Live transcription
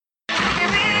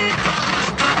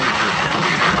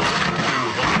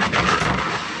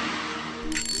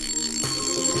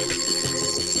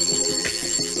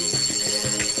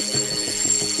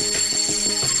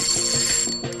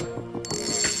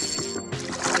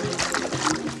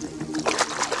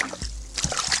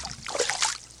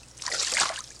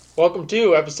Welcome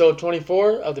to episode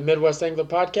 24 of the Midwest Angler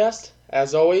Podcast.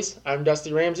 As always, I'm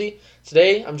Dusty Ramsey.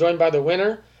 Today, I'm joined by the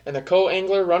winner and the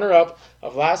co-angler runner-up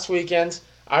of last weekend's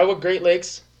Iowa Great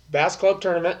Lakes Bass Club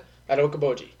Tournament at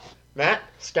Okoboji. Matt,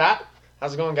 Scott,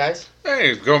 how's it going, guys?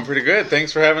 Hey, it's going pretty good.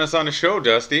 Thanks for having us on the show,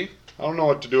 Dusty. I don't know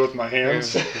what to do with my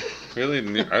hands. Really,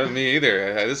 me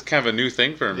either. This is kind of a new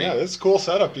thing for me. Yeah, this is a cool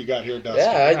setup you got here, Dusty.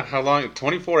 Yeah, How long?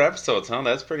 24 episodes, huh?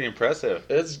 That's pretty impressive.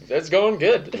 it's going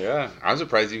good. Yeah, I'm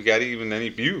surprised you got even any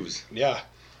views. Yeah.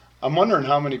 I'm wondering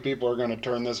how many people are going to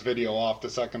turn this video off the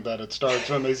second that it starts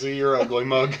when they see your ugly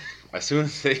mug. As soon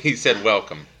as he said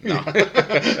welcome. No.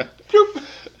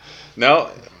 No,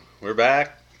 we're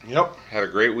back. Yep. Had a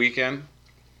great weekend.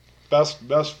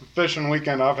 Best fishing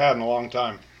weekend I've had in a long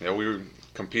time. Yeah, we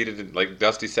competed, like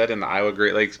Dusty said, in the Iowa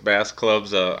Great Lakes Bass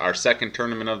Club's our second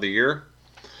tournament of the year,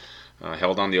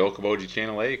 held on the Okoboji Chain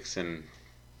of Lakes, and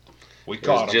We it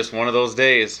caught was them. just one of those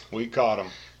days. We caught them.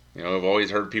 You know, I've always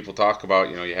heard people talk about,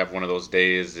 you have one of those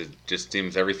days, it just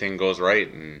seems everything goes right,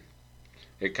 and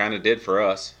it kind of did for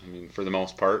us, for the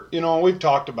most part. We've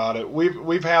talked about it.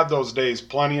 We've had those days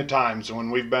plenty of times when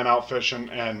we've been out fishing,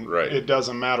 and Right. It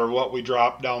doesn't matter what we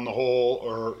drop down the hole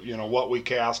or, what we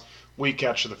cast, we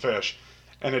catch the fish.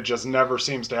 And it just never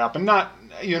seems to happen. Not,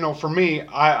 for me,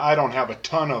 I don't have a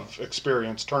ton of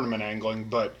experience tournament angling,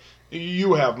 but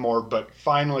you have more. But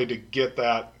finally to get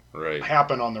that Right.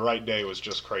 happen on the right day was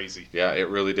just crazy. Yeah, it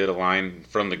really did align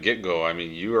from the get-go.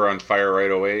 You were on fire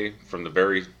right away from the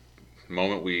very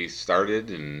moment we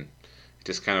started, and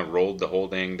just kind of rolled the whole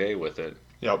dang day with it.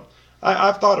 Yep.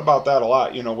 I've thought about that a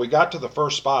lot. We got to the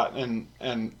first spot,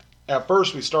 and at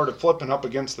first we started flipping up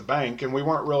against the bank, and we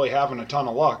weren't really having a ton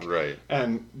of luck. Right.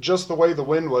 And just the way the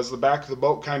wind was, the back of the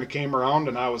boat kind of came around,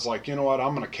 and I was like, you know what,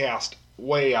 I'm going to cast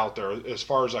way out there as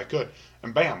far as I could.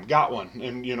 And bam, got one.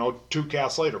 And, 2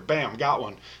 casts later, bam, got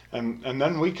one. And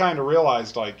then we kind of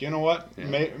realized, like, you know what,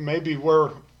 maybe where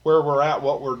we're at,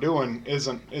 what we're doing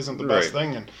isn't the best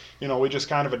thing. And, we just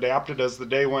kind of adapted as the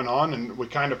day went on, and we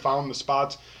kind of found the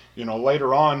spots.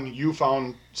 Later on, you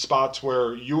found spots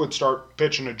where you would start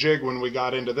pitching a jig when we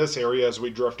got into this area as we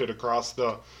drifted across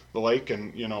the lake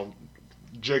and,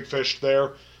 jig fished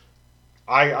there.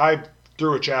 I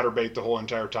threw a chatterbait the whole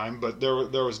entire time, but there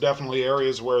was definitely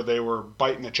areas where they were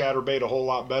biting the chatterbait a whole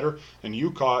lot better, and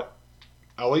you caught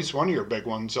at least one of your big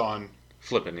ones on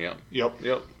Flipping, yep.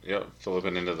 Yep.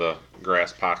 Flipping into the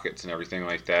grass pockets and everything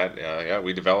like that.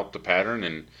 We developed a pattern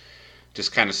and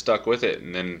just kind of stuck with it.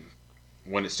 And then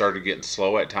when it started getting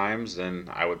slow at times, then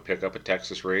I would pick up a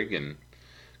Texas rig and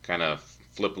kind of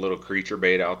flip a little creature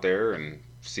bait out there and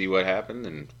see what happened.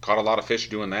 And caught a lot of fish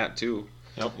doing that too.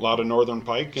 Yep, a lot of northern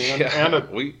pike and a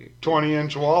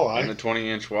 20-inch walleye. And a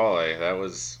 20-inch walleye. That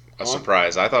was a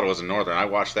surprise. I thought it was a northern. I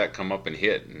watched that come up and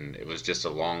hit, and it was just a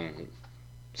long,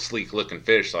 sleek-looking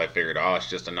fish, so I figured, it's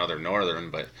just another northern.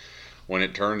 But when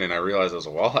it turned and I realized it was a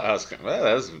walleye, I was kind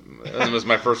of, that was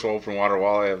my first open water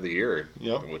walleye of the year,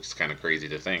 which is kind of crazy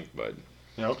to think. But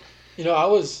Yep. I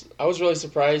was really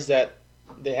surprised that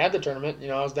they had the tournament.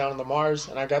 I was down in the Mars,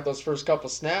 and I got those first couple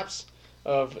snaps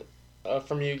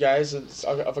from you guys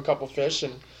of a couple fish,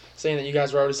 and saying that you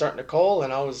guys were already starting to cull,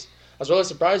 and I was really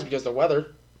surprised because the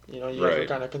weather. You guys were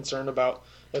kind of concerned about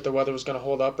if the weather was going to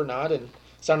hold up or not, and it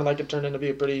sounded like it turned into be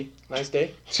a pretty nice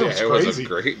day. It was a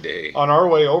great day. On our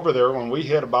way over there, when we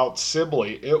hit about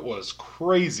Sibley, it was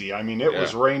crazy. It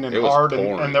was raining hard,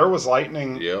 and there was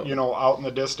lightning, out in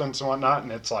the distance and whatnot,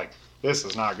 and it's like, this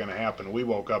is not going to happen. We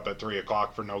woke up at 3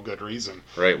 o'clock for no good reason.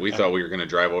 Right. We thought we were going to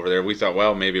drive over there. We thought,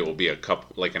 well, maybe it will be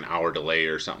an hour delay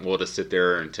or something. We'll just sit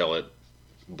there until it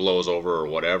blows over or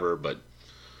whatever. But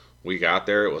we got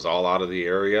there. It was all out of the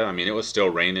area. it was still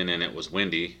raining and it was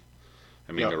windy.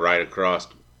 The ride across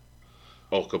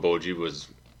Okoboji was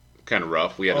kind of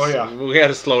rough. We had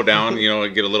to slow down,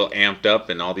 and get a little amped up,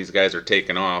 and all these guys are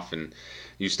taking off, and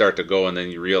you start to go, and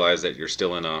then you realize that you're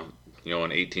still in an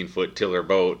 18-foot tiller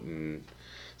boat, and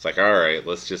it's like, all right,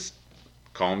 let's just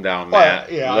calm down, Matt.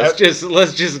 Let's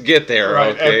just get there,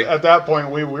 right. Okay. At that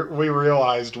point, we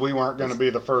realized we weren't going to be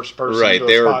the first person right. to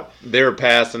a spot. They were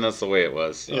passing us the way it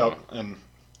was. So. Yep. And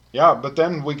but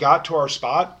then we got to our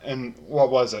spot, and what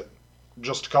was it?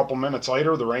 Just a couple minutes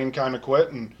later, the rain kind of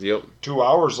quit, and 2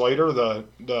 hours later,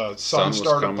 the sun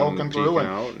started poking through,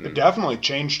 and it definitely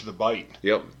changed the bite.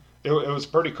 Yep. It was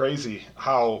pretty crazy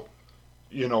how.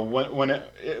 When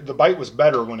the bite was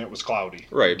better when it was cloudy.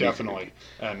 Right. Definitely.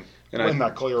 And in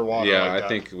that clear water. Yeah, I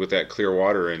think with that clear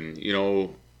water, and,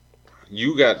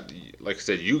 you got, like I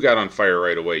said, you got on fire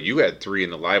right away. You had 3 in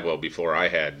the live well before I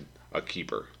had a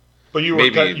keeper. But you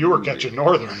were catching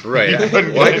northern. Right.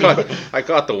 Well, I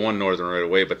caught the one northern right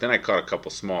away, but then I caught a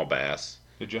couple small bass.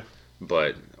 Did you?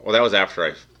 But that was after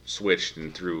I switched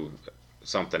and threw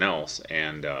something else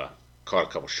and caught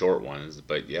a couple short ones.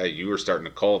 But yeah, you were starting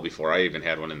to call before I even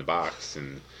had one in the box,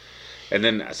 and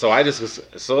then so it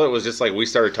was just like we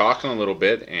started talking a little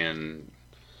bit and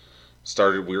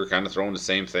we were kind of throwing the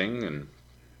same thing. And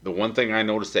the one thing I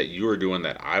noticed that you were doing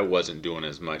that I wasn't doing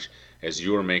as much as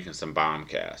you were making some bomb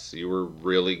casts. You were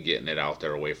really getting it out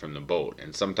there away from the boat.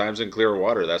 And sometimes in clear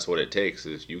water, that's what it takes.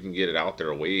 Is you can get it out there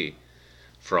away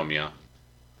from you,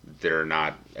 they're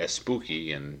not as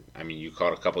spooky. And I mean, you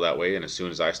caught a couple that way, and as soon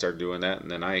as I started doing that,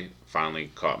 and then I finally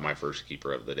caught my first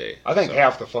keeper of the day. I think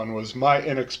half the fun was my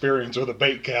inexperience with a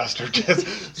bait caster.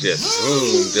 Just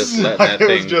letting that thing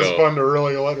go. It was just fun to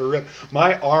really let her rip.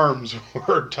 My arms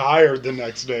were tired the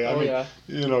next day. I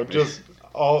mean, just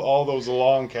all those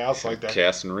long casts like that.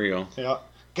 Cast and reel. Yeah.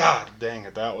 God dang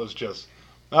it, that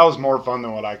was more fun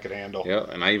than what I could handle. Yeah,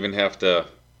 and I even have to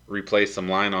replace some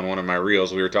line on one of my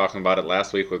reels. We were talking about it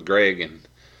last week with Greg, and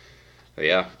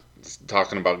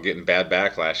talking about getting bad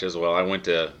backlashes. Well, I went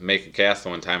to make a cast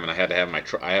one time, and I had to have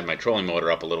my trolling motor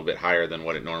up a little bit higher than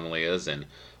what it normally is, and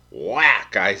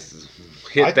whack! I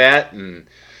hit that, and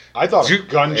I thought a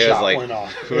gunshot went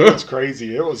off. It was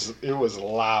crazy. It was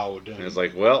loud. And it was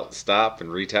like, well, stop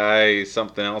and retie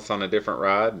something else on a different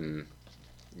rod and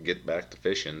get back to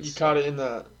fishing. You caught it in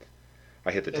the...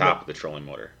 I hit the top of the trolling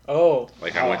motor. Oh.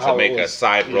 Like I went to make a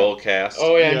side roll cast.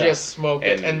 Oh, yeah, and just smoke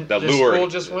it. And the lure spool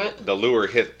just went? The lure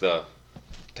hit the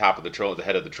top of the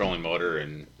head of the trolling motor,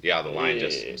 and the line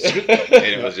just... and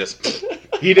it was just...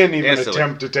 He didn't even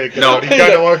attempt to take it out. He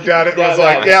kind of looked at it and was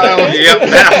like, that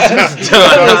one's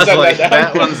done. I was like,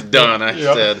 that one's done, I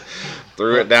said.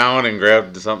 Threw it down and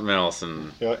grabbed something else.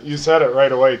 And you said it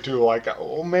right away, too. Like,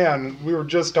 oh, man, we were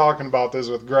just talking about this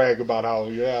with Greg about how,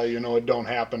 it don't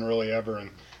happen really ever.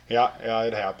 And,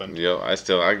 it happened. Yeah,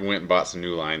 I went and bought some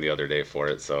new line the other day for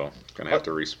it, so going to have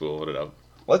to re-spool it up.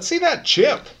 Let's see that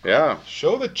chip. Yeah.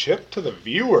 Show the chip to the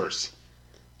viewers.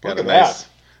 Look at that.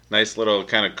 Nice little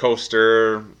kind of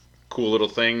coaster, cool little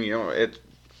thing. It's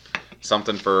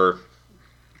something for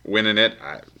winning it.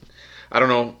 I don't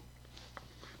know.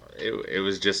 It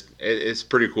was just, it's a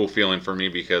pretty cool feeling for me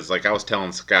because, like I was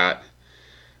telling Scott,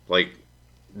 like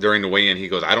during the weigh-in, he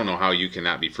goes, I don't know how you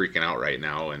cannot be freaking out right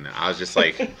now. And I was just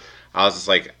like,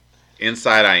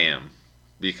 inside I am,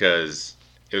 because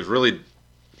it was really,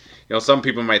 some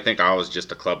people might think I was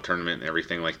just a club tournament and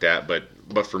everything like that.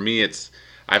 But for me,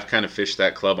 I've kind of fished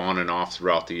that club on and off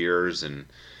throughout the years, and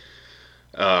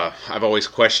I've always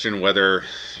questioned whether,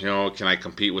 can I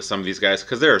compete with some of these guys?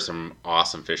 Because there are some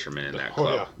awesome fishermen in that club.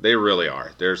 Oh, yeah. They really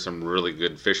are. There's some really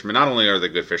good fishermen. Not only are they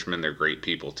good fishermen, they're great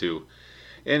people too.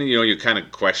 And, you kind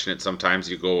of question it sometimes.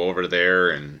 You go over there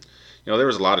and, there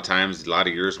was a lot of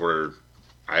years where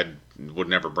I would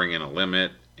never bring in a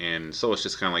limit. And so it's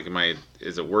just kind of like,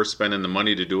 is it worth spending the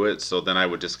money to do it? So then I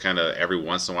would just kind of, every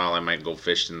once in a while, I might go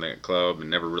fish in that club and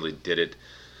never really did it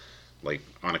like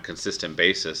on a consistent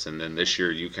basis. And then this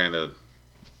year you kind of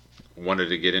wanted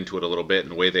to get into it a little bit,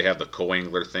 and the way they have the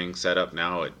co-angler thing set up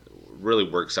now, it really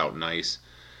works out nice.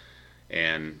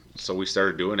 And so we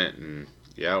started doing it, and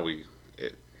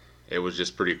it was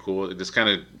just pretty cool. It just kind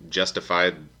of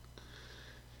justified,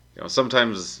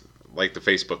 sometimes like the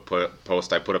Facebook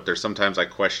post I put up there, sometimes I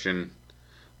question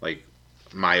like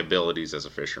my abilities as a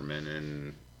fisherman,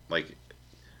 and like,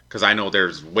 because I know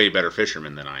there's way better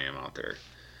fishermen than I am out there.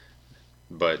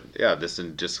 But yeah, this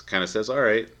just kind of says, all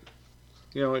right,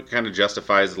 it kind of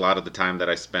justifies a lot of the time that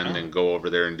I spend and go over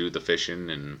there and do the fishing.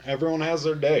 And everyone has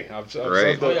their day. I've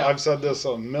said this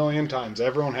a million times.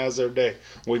 Everyone has their day.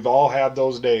 We've all had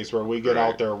those days where we get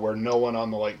out there where no one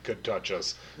on the lake could touch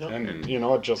us. Yep. And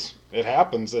it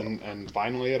happens, and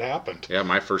finally it happened. Yeah,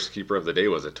 my first keeper of the day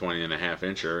was a 20.5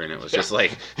 incher, and it was just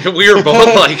like, we were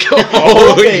both like,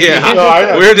 yeah.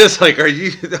 No, we were just like, are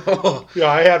you? Oh. Yeah,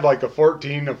 I had like a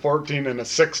 14, and a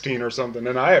 16 or something,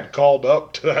 and I had called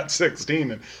up to that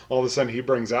 16, and all of a sudden he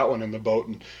brings that one in the boat.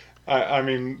 And I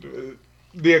mean,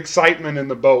 the excitement in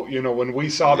the boat, when we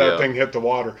saw that thing hit the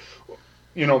water,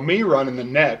 me running the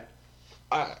net,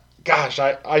 gosh,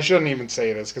 I shouldn't even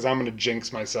say this because I'm going to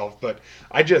jinx myself, but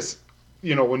I just,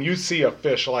 when you see a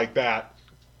fish like that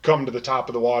come to the top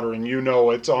of the water and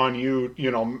it's on you,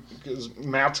 because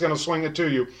Matt's going to swing it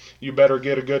to you, you better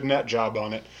get a good net job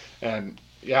on it. And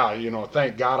yeah,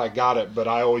 thank God I got it, but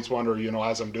I always wonder,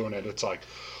 as I'm doing it, it's like,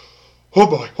 oh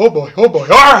boy, all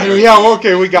right, yeah,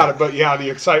 okay, we got it. But yeah, the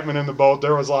excitement in the boat,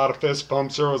 there was a lot of fist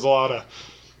pumps, there was a lot of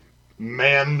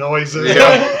man noises.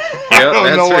 Yeah, I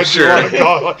don't know what you want to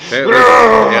call it.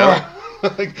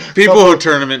 like,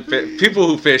 People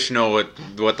who fish know what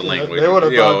the language. They would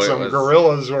have thought some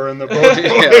gorillas were in the boat.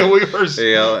 Yeah. We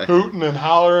were hooting and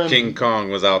hollering. King Kong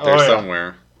was out there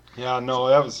somewhere. Yeah, no,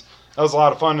 that was a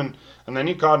lot of fun, and then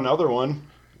you caught another one.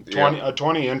 A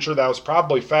 20-incher that was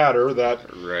probably fatter. That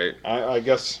right. I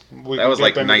guess that was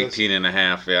like 19 and a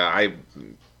half. Yeah,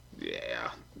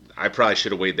 I probably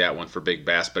should have weighed that one for big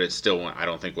bass, but it still I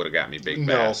don't think would have got me big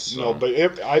bass. So. No, but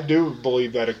I do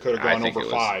believe that it could have gone over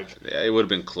 5. It would have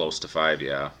been close to 5.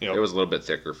 Yeah, It was a little bit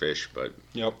thicker fish, but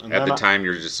and at the time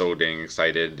you're just so dang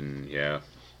excited, and yeah,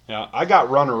 I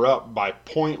got runner up by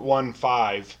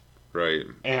 0.15. Right,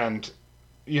 and.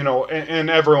 And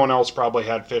everyone else probably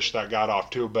had fish that got off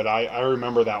too, but I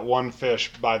remember that one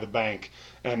fish by the bank.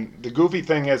 And the goofy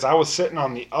thing is, I was sitting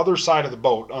on the other side of the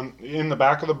boat, in the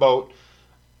back of the boat,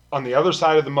 on the other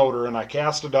side of the motor, and I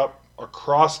cast it up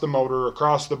across the motor,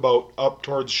 across the boat, up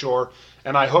towards shore,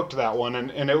 and I hooked that one,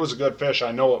 and it was a good fish.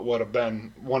 I know it would have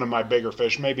been one of my bigger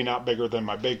fish, maybe not bigger than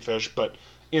my big fish, but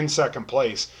in second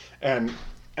place.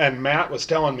 And Matt was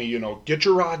telling me, get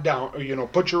your rod down,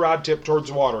 put your rod tip towards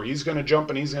the water. He's going to jump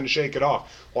and he's going to shake it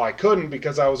off. Well, I couldn't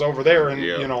because I was over there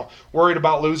and, worried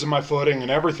about losing my footing and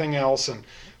everything else. And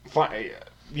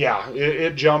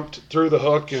it jumped through the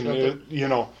hook and,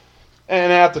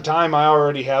 and at the time I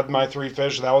already had my 3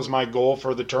 fish. That was my goal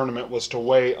for the tournament, was to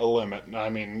weigh a limit. I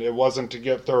mean, it wasn't to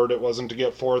get third, it wasn't to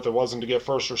get fourth, it wasn't to get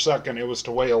first or second. It was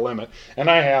to weigh a limit. And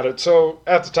I had it. So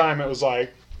at the time it was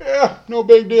like, yeah, no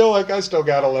big deal. Like, I still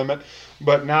got a limit.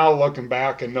 But now looking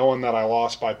back and knowing that I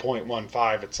lost by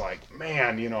 0.15, it's like,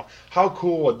 man, how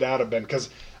cool would that have been?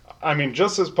 Because, I mean,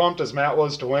 just as pumped as Matt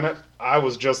was to win it, I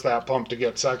was just that pumped to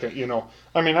get second,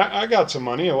 I mean, I got some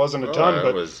money. It wasn't a ton,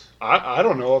 but I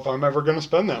don't know if I'm ever going to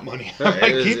spend that money.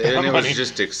 It was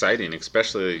just exciting,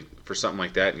 especially for something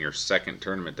like that in your second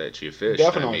tournament that you fished.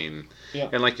 Definitely. I mean,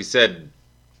 and like you said,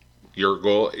 your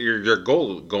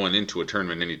goal going into a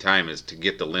tournament anytime is to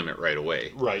get the limit right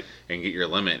away. Right. And get your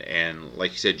limit. And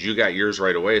like you said, you got yours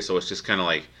right away, so it's just kind of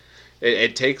like,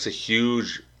 it takes a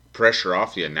huge pressure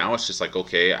off you. Now it's just like,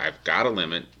 okay, I've got a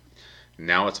limit.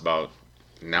 Now it's about,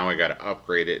 now I got to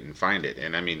upgrade it and find it.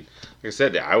 And I mean, like I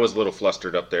said, I was a little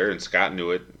flustered up there, and Scott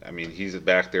knew it. I mean, he's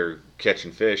back there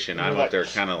catching fish, and I'm up there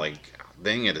kind of like,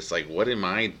 dang it, it's like, what am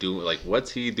I doing? Like,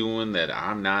 what's he doing that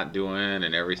I'm not doing,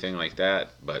 and everything like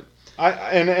that. But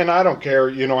I don't care,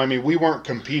 I mean, we weren't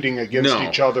competing against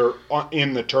each other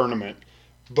in the tournament,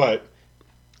 but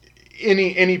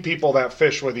any people that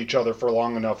fish with each other for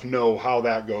long enough know how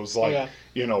that goes. Like,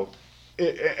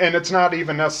 and it's not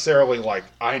even necessarily like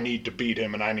I need to beat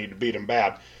him and I need to beat him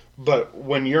bad. But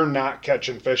when you're not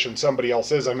catching fish and somebody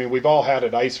else is, I mean, we've all had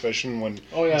it ice fishing when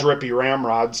drippy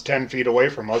ramrods 10 feet away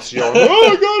from us yelling,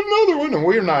 oh, I got another one, and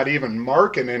we're not even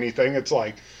marking anything. It's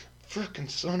like, frickin'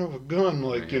 son of a gun,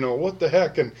 like, what the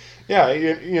heck? And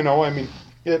I mean,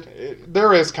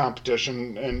 there is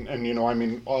competition, and I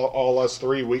mean, all us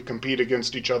three, we compete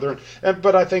against each other,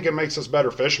 but I think it makes us better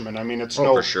fishermen. I mean, it's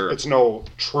no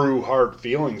true hard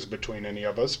feelings between any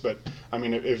of us, but I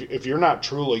mean, if you're not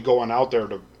truly going out there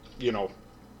to,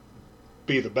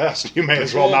 be the best, you may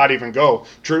as well not even go,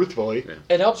 truthfully.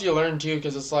 It helps you learn too,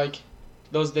 because it's like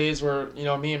those days where,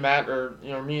 me and Matt, or,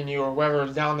 me and you, or whoever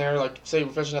is down there, like, say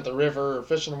we're fishing at the river, or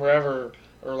fishing wherever,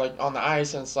 or, like, on the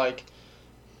ice, and it's like,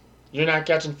 you're not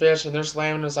catching fish, and they're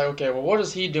slamming, and it's like, okay, well, what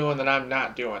is he doing that I'm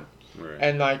not doing? Right.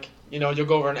 And, like, you'll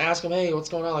go over and ask him, hey, what's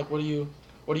going on? Like, what are you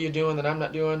doing that I'm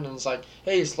not doing? And it's like,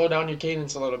 hey, slow down your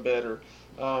cadence a little bit, or,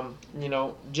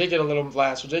 jig it a little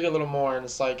less, or jig it a little more, and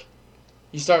it's like,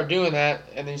 you start doing that,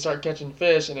 and then you start catching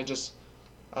fish, and it just,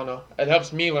 I don't know. It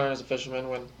helps me learn as a fisherman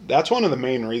when. That's one of the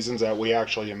main reasons that we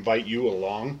actually invite you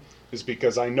along, is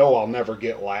because I know I'll never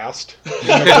get last.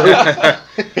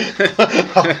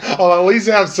 I'll at least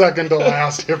have second to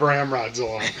last if Ramrod's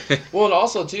along. Well, and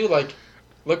also too, like,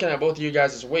 looking at both of you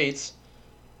guys' weights,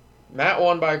 Matt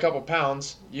won by a couple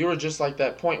pounds. You were just like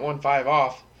that 0.15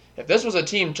 off. If this was a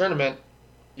team tournament,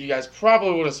 you guys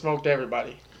probably would have smoked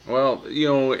everybody. Well,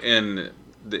 and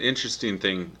the interesting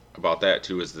thing about that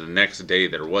too is the next day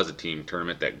there was a team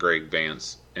tournament that Greg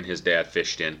Vance and his dad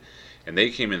fished in, and they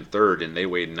came in third, and they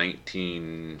weighed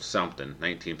 19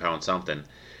 pounds something,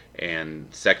 and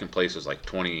second place was like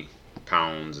 20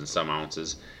 pounds and some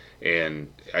ounces. And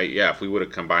if we would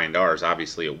have combined ours,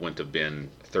 obviously it wouldn't have been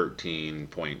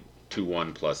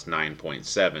 13.21 plus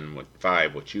 9.7 with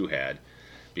 5, which you had,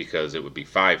 because it would be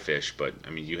 5 fish. But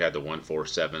I mean, you had the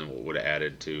 147, what would have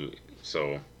added to,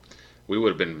 so we would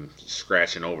have been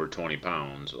scratching over 20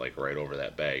 pounds, like right over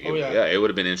that bag. It would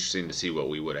have been interesting to see what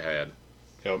we would have had.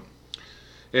 Yep.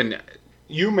 And,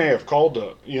 You may have called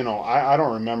I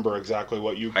don't remember exactly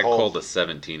what you I called. called a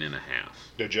 17 and a half.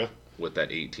 Did you? With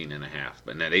that 18 and a half.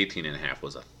 But that 18 and a half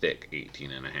was a thick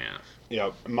 18 and a half.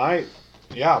 Yeah.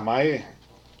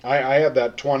 I had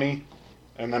that 20,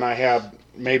 and then I had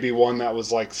maybe one that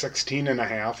was like 16 and a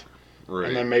half. Right.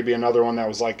 And then maybe another one that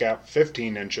was like at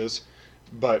 15 inches.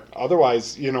 But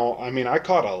otherwise, I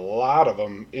caught a lot of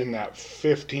them in that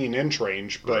 15-inch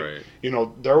range. But,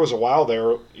 right. There was a while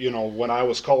there, when I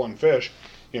was culling fish,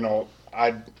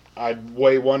 I'd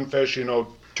weigh one fish,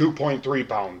 2.3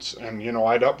 pounds. And,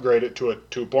 I'd upgrade it to a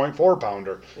 2.4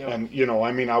 pounder. Yep. And,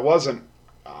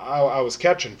 I was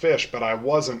catching fish, but I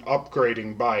wasn't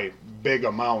upgrading by big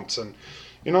amounts. And,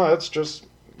 that's just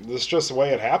the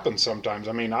way it happens sometimes.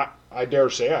 I mean, I dare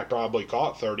say I probably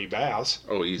caught 30 bass.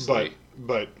 Oh, easily.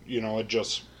 But it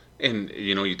just... And,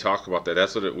 you talk about that.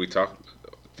 That's what we talk...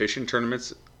 Fishing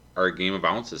tournaments are a game of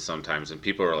ounces sometimes. And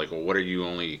people are like, well, what are you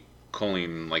only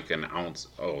culling like an ounce?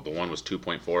 Oh, the one was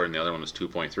 2.4 and the other one was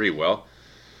 2.3. Well,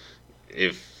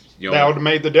 if... that would have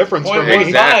made the difference for me.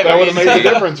 Exactly. That would have made the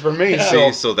difference for me.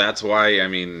 Yeah. So that's why,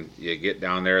 you get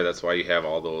down there. That's why you have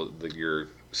all your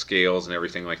scales and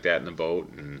everything like that in the boat.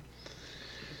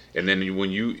 And then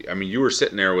when you were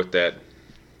sitting there with that,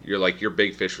 your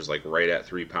big fish was like right at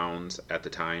 3 pounds at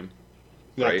the time.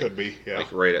 That right? could be, yeah.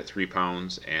 Like right at 3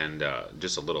 pounds and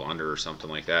just a little under or something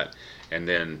like that. And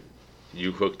then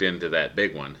you hooked into that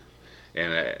big one.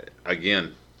 And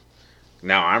again,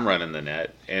 now I'm running the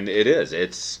net, and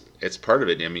it's part of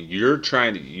it. I mean, you're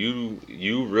trying to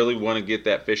you really want to get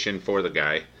that fish in for the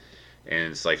guy,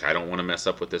 and it's like, I don't want to mess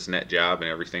up with this net job and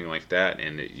everything like that.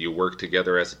 And you work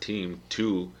together as a team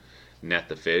to net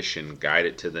the fish and guide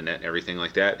it to the net and everything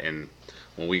like that. And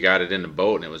when we got it in the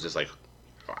boat, and it was just like,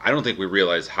 I don't think we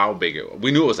realized how big it was. We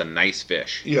knew it was a nice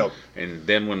fish. Yep. And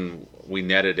then when we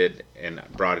netted it and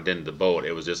brought it into the boat,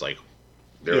 it was just like,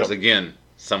 there was again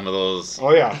some of those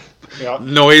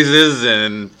noises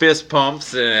and fist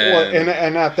pumps. And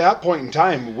at that point in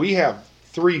time, we have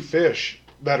 3 fish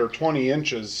that are 20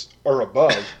 inches or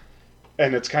above.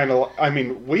 And it's kind of,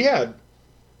 we had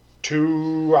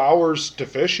 2 hours to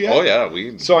fish yet. Oh,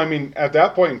 yeah. So, at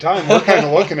that point in time, we're kind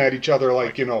of looking at each other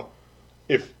like,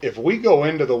 if we go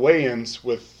into the weigh-ins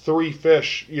with 3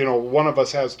 fish, one of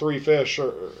us has 3 fish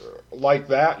or like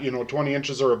that, 20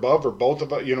 inches or above, or both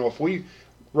of us, if we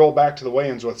roll back to the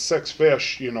weigh-ins with 6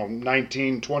 fish,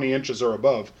 19, 20 inches or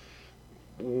above,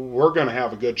 we're going to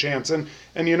have a good chance. And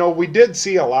we did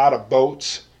see a lot of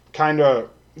boats kind of,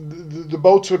 the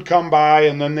boats would come by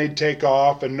and then they'd take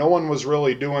off, and no one was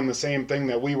really doing the same thing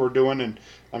that we were doing. And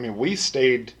we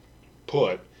stayed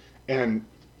put. And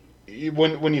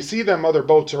when you see them other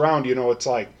boats around, it's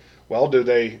like, well, do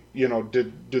they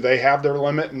have their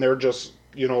limit and they're just,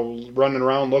 running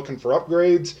around looking for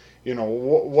upgrades?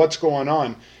 What's going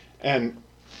on?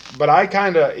 But I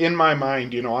kind of, in my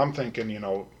mind, I'm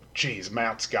thinking, geez,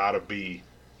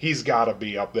 he's got to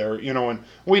be up there, and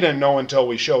we didn't know until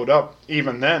we showed up.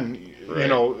 Even then, right.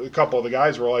 A couple of the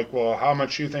guys were like, well, how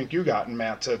much you think you got? And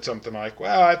Matt said something like,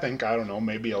 well, I don't know,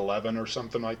 maybe 11 or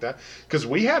something like that. Because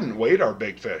we hadn't weighed our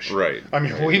big fish. Right.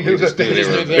 We knew that they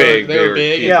were big. They were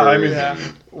big. Yeah,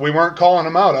 we weren't calling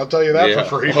them out, I'll tell you that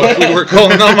for free. Well, we were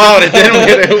calling them out, and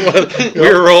then we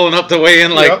were rolling up to weigh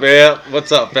in like, yeah,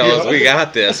 what's up, fellas? We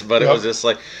got this. But it was just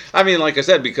like, like I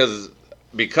said, because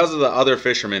of the other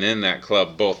fishermen in that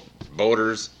club, both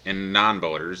boaters and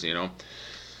non-boaters, you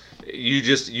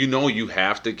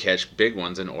have to catch big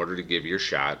ones in order to give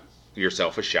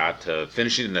yourself a shot to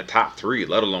finish it in the top 3,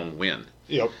 let alone win.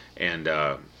 Yep. And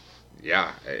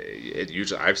it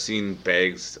usually, I've seen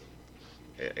bags,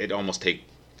 it almost take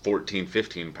 14,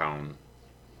 15 pound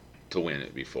to win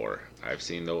it before. I've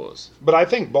seen those. But I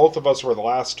think both of us were the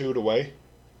last 2 to weigh.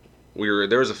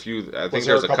 There was a few. I think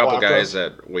there was a couple guys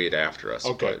that weighed after us.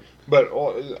 Okay, but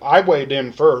I weighed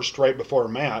in first, right before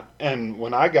Matt. And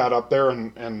when I got up there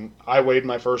and I weighed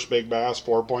my first big bass,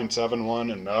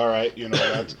 4.71, and all right,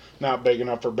 that's not big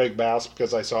enough for big bass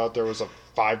because I saw there was a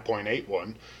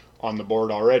 5.81 on the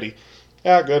board already.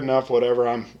 Yeah, good enough. Whatever.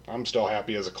 I'm still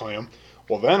happy as a clam.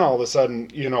 Well, then all of a sudden,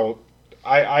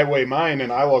 I weigh mine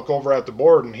and I look over at the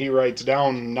board and he writes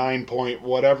down 9 point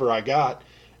whatever I got,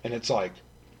 and it's like,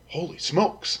 holy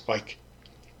smokes, like,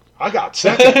 I got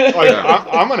second. Like,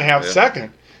 I'm going to have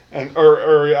second. And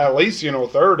or at least,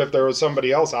 third if there was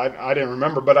somebody else. I didn't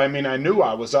remember. But, I knew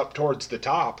I was up towards the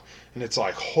top. And it's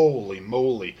like, holy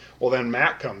moly. Well, then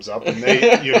Matt comes up and they,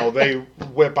 they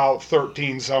whip out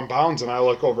 13-some pounds. And I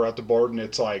look over at the board and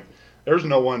it's like, there's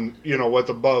no one, with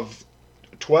above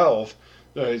 12.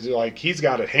 Like, he's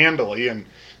got it handily. And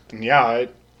yeah,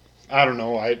 I don't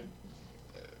know.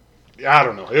 I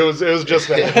don't know. It was just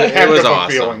a It heck was of a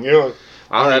awesome. feeling. It was,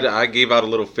 I gave out a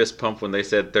little fist pump when they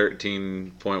said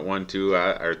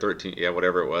 13.12 or 13, yeah,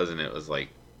 whatever it was, and it was like,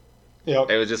 yep.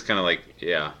 it was just kind of like,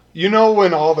 yeah. You know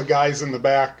when all the guys in the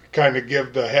back kind of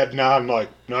give the head nod like,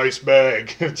 nice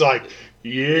bag. It's like,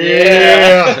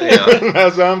 yeah. Yeah.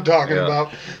 That's what I'm talking Yeah.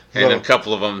 about. And So, a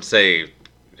couple of them say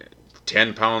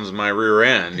 10 pounds my rear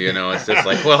end, it's just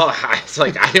like, well, it's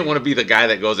like I didn't want to be the guy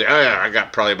that goes, oh, yeah, I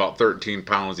got probably about 13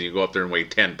 pounds, and you go up there and weigh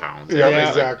 10 pounds. yeah, Yeah.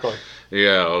 exactly.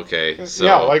 Yeah, okay. So,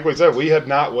 Yeah, like we said, we had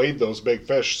not weighed those big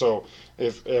fish. So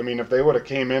if they would have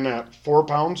came in at 4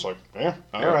 pounds, like, yeah,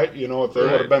 all Yeah. right. If they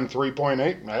would Right. have been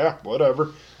 3.8, yeah,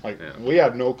 whatever. Like Yeah. we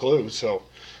had no clue. So,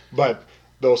 but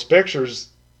those pictures,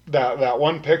 that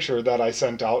one picture that I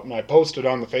sent out and I posted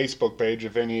on the Facebook page.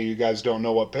 If any of you guys don't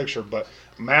know what picture, but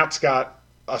Matt's got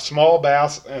a small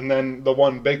bass and then the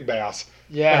one big bass.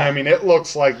 Yeah. And it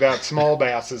looks like that small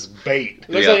bass is bait. It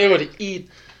looks Yeah. like it would eat.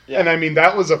 Yeah. And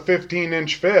that was a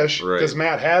 15-inch fish because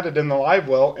Right. Matt had it in the live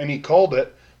well and he called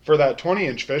it for that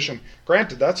 20-inch fish. And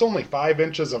granted, that's only 5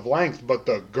 inches of length, but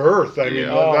the girth, Yeah. that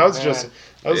Oh, was man. just,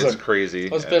 that was it's crazy.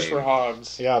 Those I fish mean, were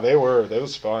hogs. yeah, they were. It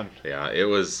was fun. Yeah, it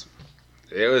was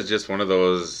just one of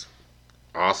those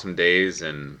awesome days,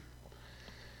 and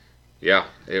yeah,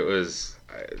 it was.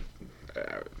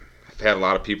 I've had a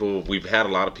lot of people. We've had a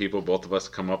lot of people, both of us,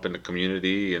 come up in the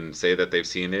community and say that they've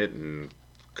seen it and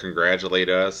congratulate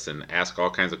us and ask all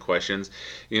kinds of questions.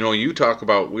 We were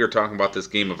talking about this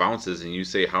game of ounces, and you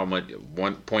say how much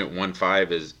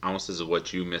 1.15 is ounces of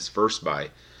what you missed first by.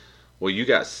 Well,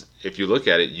 if you look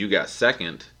at it, you got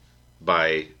second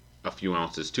by a few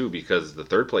ounces too, because the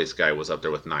third place guy was up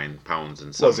there with 9 pounds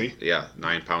and some. Was he? Yeah,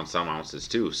 9 pounds some ounces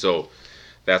too. So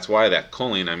that's why that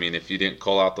culling. If you didn't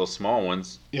cull out those small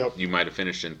ones, Yep. you might have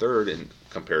finished in third and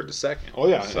compared to second. Oh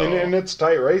yeah, So, and it's a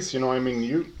tight race.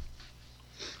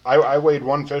 I weighed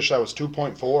one fish that was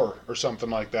 2.4 or something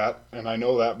like that, and I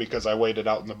know that because I weighed it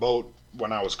out in the boat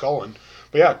when I was culling.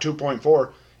 But yeah,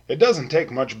 2.4. It doesn't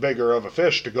take much bigger of a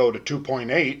fish to go to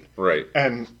 2.8, right.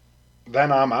 and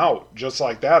then I'm out just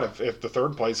like that. If the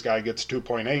third place guy gets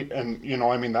 2.8,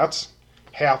 and that's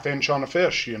half inch on a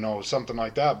fish, something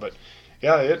like that. But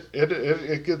yeah,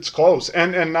 it gets close,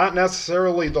 and not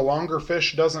necessarily the longer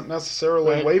fish doesn't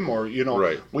necessarily Right. weigh more.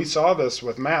 Right. We saw this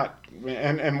with Matt,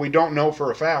 and we don't know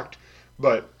for a fact,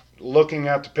 but looking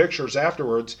at the pictures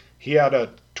afterwards, he had a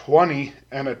 20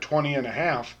 and a 20 and a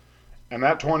half, and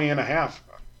that 20 and a half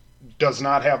does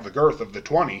not have the girth of the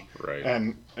 20. Right.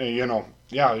 And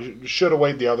yeah, should have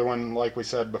weighed the other one. Like we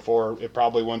said before, it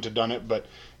probably wouldn't have done it. But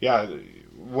yeah,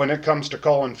 when it comes to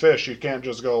calling fish, you can't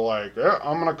just go like, yeah,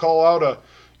 I'm going to call out a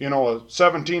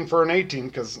 17 for an 18,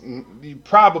 because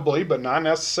probably, but not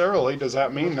necessarily, does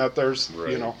that mean that there's,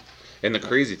 Right. And the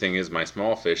crazy thing is, my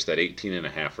small fish, that 18 and a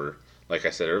halfer, like I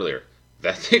said earlier,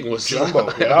 that thing was Jumbo,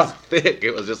 it yeah. was thick.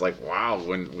 It was just like, wow,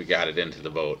 when we got it into the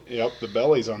boat. Yep, the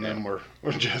bellies on them were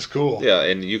just cool. Yeah,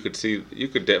 and you could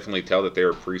definitely tell that they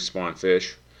were pre-spawn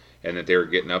fish, and that they were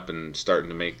getting up and starting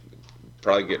to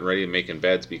probably getting ready and making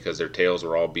beds, because their tails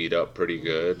were all beat up pretty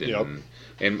good. And, Yep.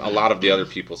 and a lot of the other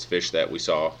people's fish that we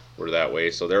saw were that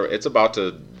way. So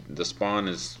the spawn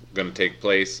is going to take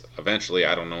place eventually.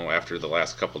 I don't know, after the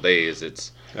last couple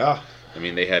days. Yeah,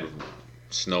 They had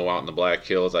snow out in the Black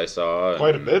Hills, I saw.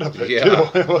 quite a and- bit of it, yeah.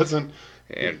 too. It wasn't...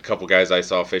 And a couple guys I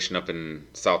saw fishing up in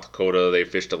South Dakota, they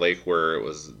fished a lake where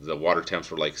the water temps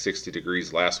were like 60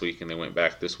 degrees last week, and they went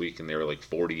back this week and they were like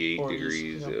 48 40s,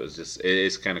 degrees. yeah.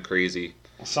 It's kind of crazy.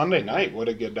 Sunday night, would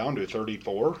it get down to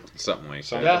 34? Something like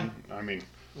Something. that. Yeah.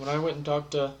 When I went and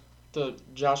talked to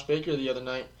Josh Baker the other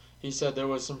night, he said there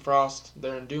was some frost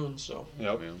there in Dune, so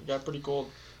Yep. it got pretty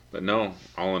cold. But no,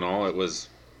 all in all, it was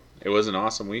an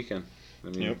awesome weekend.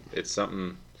 Yep. It's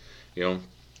something,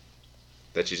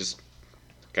 that you just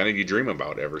kind of you dream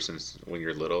about ever since when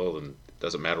you're little, and it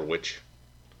doesn't matter what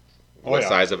yeah.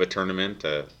 size of a tournament.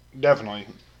 Definitely.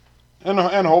 And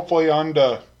hopefully on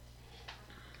to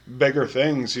bigger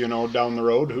things, down the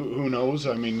road. Who knows?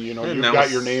 You've now got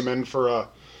it's- your name in for a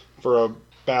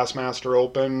Bassmaster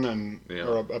Open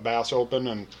or a Bass Open,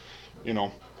 and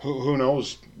who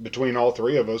knows, between all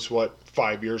three of us what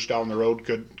 5 years down the road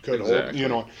could Exactly.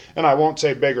 hold. And I won't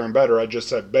say bigger and better. I just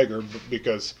said bigger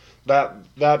because that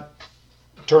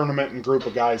tournament and group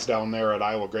of guys down there at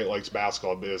Iowa Great Lakes Bass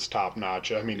Club is top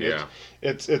notch. Yeah.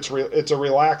 It's a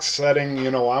relaxed setting.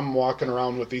 I'm walking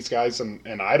around with these guys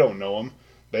and I don't know them.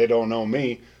 They don't know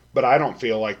me, but I don't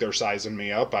feel like they're sizing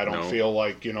me up. I don't No. feel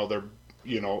like, they're,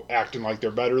 acting like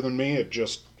they're better than me.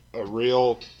 a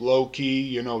real low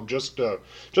key, just a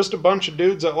bunch of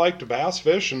dudes that like to bass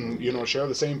fish and share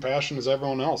the same passion as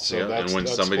everyone else. So yeah, and when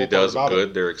that's somebody the cool does part about good,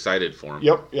 it. they're excited for them.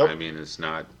 Yep. I mean, it's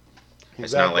not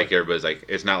Exactly. like everybody's like.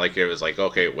 It's not like it was like,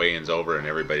 okay, weigh-in's over, and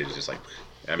everybody's just like.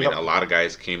 I mean, Yep. a lot of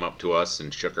guys came up to us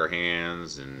and shook our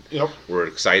hands and Yep. were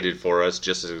excited for us,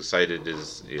 just as excited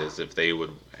as if they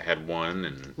had won.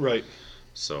 And Right.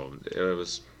 so it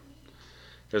was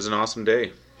an awesome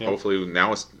day. Yep. Hopefully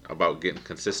now it's about getting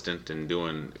consistent and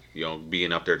doing,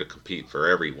 being up there to compete for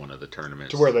every one of the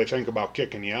tournaments. To where they think about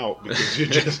kicking you out because you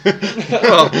just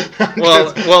well,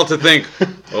 to think,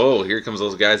 oh, here comes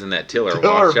those guys in that tiller.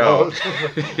 Watch out.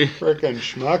 Frickin'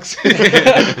 schmucks.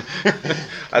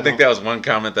 I think that was one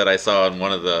comment that I saw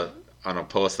on a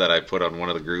post that I put on one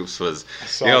of the groups was,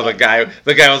 the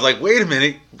guy was like, wait a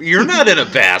minute, you're not in a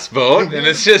bass boat. And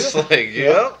it's just like,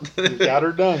 yep. Got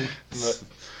her done. But,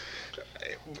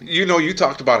 you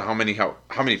talked about how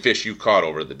many fish you caught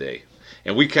over the day.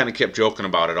 And we kind of kept joking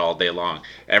about it all day long.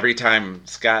 Every time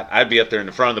I'd be up there in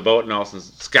the front of the boat, and all of a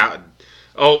sudden Scott,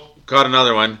 caught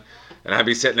another one. And I'd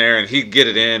be sitting there, and he'd get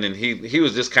it in, and he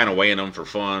was just kind of weighing them for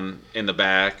fun in the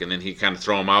back, and then he'd kind of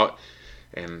throw them out.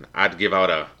 And I'd give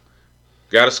out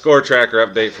got a score tracker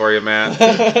update for you, Matt.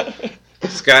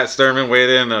 Scott Sturman weighed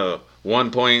in a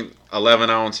 1.11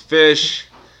 ounce fish.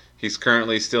 He's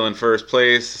currently still in first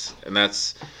place, and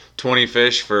that's 20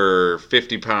 fish for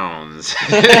 50 pounds.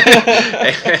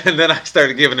 And then I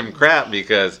started giving him crap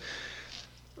because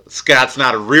Scott's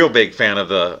not a real big fan of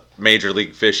the Major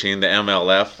League Fishing, the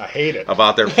MLF. I hate it.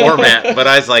 About their format. But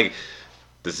I was like,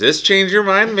 does this change your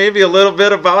mind maybe a little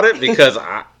bit about it? Because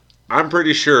I'm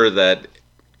pretty sure that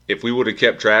if we would have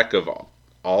kept track of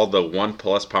all the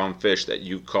 1+ pound fish that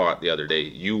you caught the other day,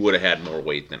 you would have had more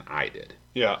weight than I did.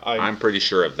 Yeah, I'm pretty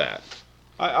sure of that.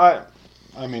 I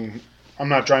mean, I'm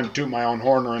not trying to toot my own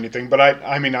horn or anything, but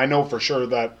I mean, I know for sure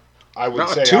that I would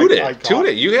say toot I caught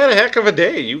it. You had a heck of a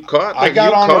day. You caught. I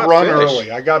got on a run fish.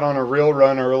 early. I got on a real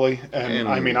run early, and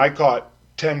I mean, I caught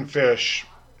 10 fish.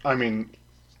 I mean,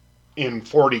 in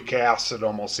 40 casts, it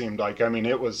almost seemed like. I mean,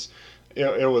 it was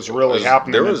really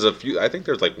happening. There was a few. I think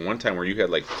there's like one time where you had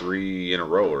like 3 in a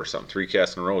row or something. 3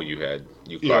 casts in a row. You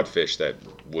caught fish that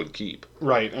would keep.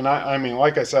 Right, and I mean,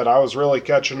 like I said, I was really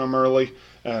catching them early,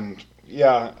 and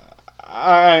yeah,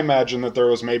 I imagine that there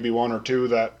was maybe 1 or 2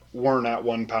 that weren't at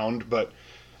 1 pound, but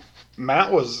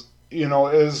Matt was, it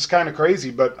was kind of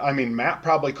crazy, but I mean, Matt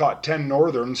probably caught 10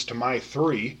 northerns to my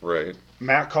 3. Right.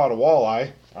 Matt caught a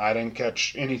walleye. I didn't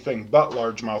catch anything but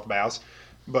largemouth bass.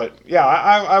 But yeah,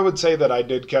 I would say that I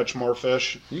did catch more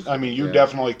fish. I mean, you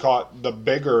definitely caught the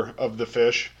bigger of the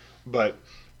fish, but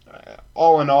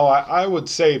all in all, I would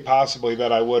say possibly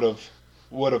that I would have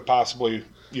possibly,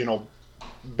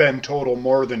 been total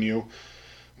more than you.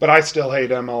 But I still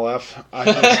hate MLF.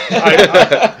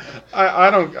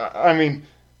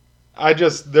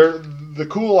 The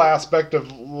cool aspect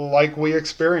of, like we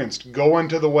experienced, going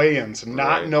to the weigh-ins,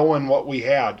 not knowing what we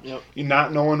had,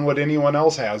 not knowing what anyone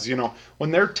else has. When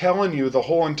they're telling you the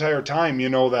whole entire time,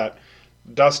 that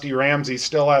Dusty Ramsey's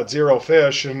still at 0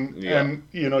 fish, and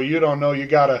you don't know, you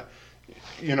gotta,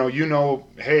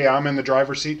 hey, I'm in the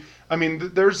driver's seat. I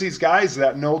mean, there's these guys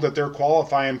that know that they're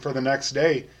qualifying for the next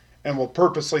day and will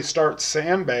purposely start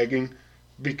sandbagging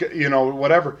because,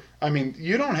 whatever. I mean,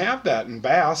 you don't have that in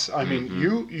bass. I mean,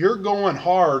 you're going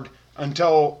hard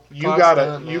until you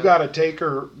gotta take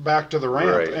her back to the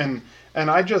ramp. Right.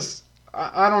 And I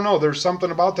don't know. There's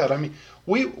something about that. I mean,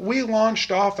 we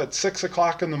launched off at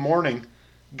 6:00 in the morning,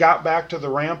 got back to the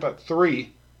ramp at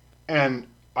 3, and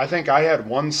I think I had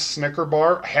one Snicker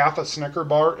bar, half a Snicker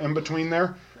bar in between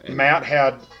there. Matt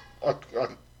had a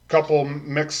couple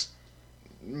mixed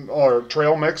or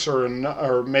trail mix or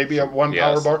maybe a 1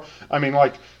 power bar. I mean,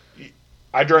 like,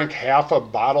 I drank half a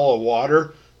bottle of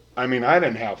water. I mean, I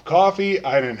didn't have coffee.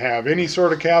 I didn't have any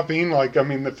sort of caffeine. Like, I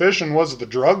mean, the fishing was the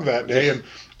drug that day. And,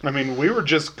 I mean, we were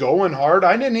just going hard.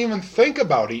 I didn't even think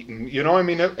about eating. I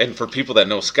mean. And for people that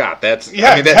know Scott, that's.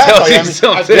 Yeah, I mean, exactly. That tells you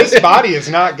something. This body is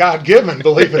not God-given,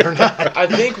 believe it or not. I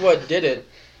think what did it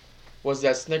was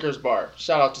that Snickers bar.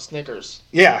 Shout out to Snickers.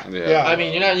 Yeah. I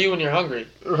mean, you're not you when you're hungry.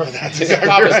 That's exactly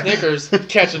Pop a Snickers,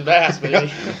 catching bass,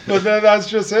 baby. But that's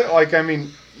just it. Like, I mean,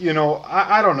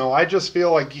 I don't know. I just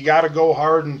feel like you got to go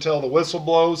hard until the whistle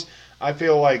blows. I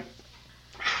feel like,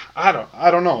 I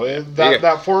don't know.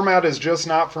 That format is just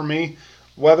not for me.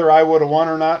 Whether I would have won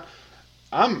or not,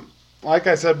 like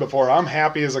I said before, I'm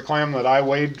happy as a clam that I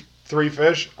weighed 3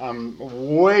 fish. I'm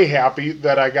way happy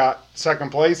that I got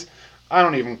second place. I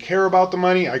don't even care about the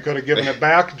money. I could have given it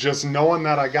back. Just knowing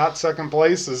that I got second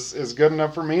place is good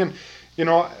enough for me. And,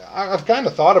 I've kind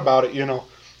of thought about it,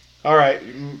 All right.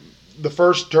 The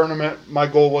first tournament, my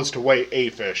goal was to weigh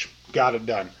 8 fish. Got it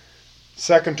done.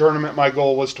 Second tournament, my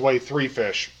goal was to weigh 3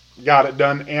 fish. Got it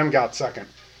done and got second.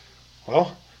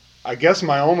 Well, I guess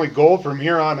my only goal from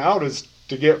here on out is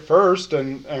to get first,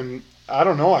 and I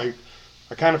don't know. I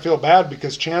kind of feel bad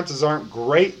because chances aren't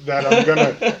great that I'm going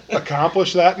to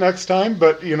accomplish that next time.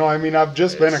 But, I've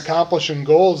just been accomplishing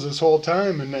goals this whole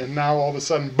time, and now all of a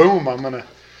sudden, boom, I'm going to.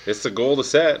 It's the goal to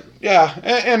set. Yeah,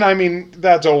 and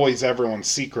that's always everyone's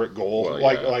secret goal. Well,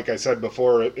 like I said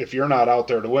before, if you're not out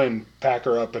there to win, pack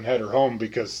her up and head her home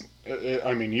because,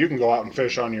 you can go out and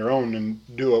fish on your own and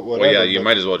do it whatever. Well, yeah, you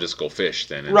might as well just go fish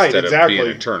then right, instead exactly. of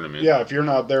being a tournament. Yeah, if you're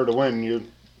not there to win, you.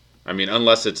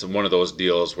 Unless it's one of those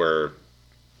deals where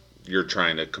you're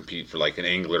trying to compete for like an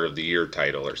Angler of the Year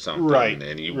title or something, right,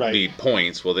 and you right. need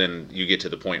points, well then you get to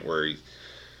the point where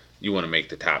you want to make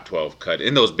the top 12 cut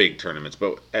in those big tournaments.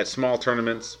 But at small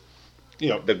tournaments,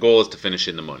 the goal is to finish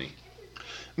in the money.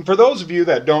 And for those of you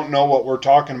that don't know what we're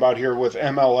talking about here with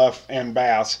MLF and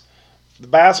Bass, the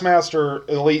Bassmaster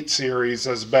Elite Series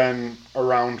has been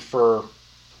around for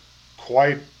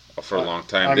quite a long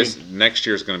time. Next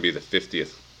year is going to be the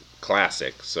 50th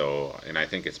Classic, and I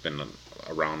think it's been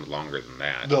around longer than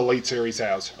that. The Elite Series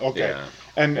has. Okay. Yeah.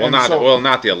 And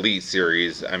not the Elite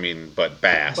Series, but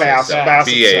Bass. Bass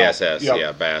BASS, yep.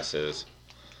 Yeah, Bass is.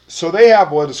 So they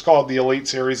have what is called the Elite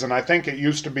Series, and I think it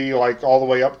used to be like all the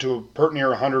way up to pert near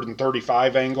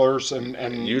 135 anglers,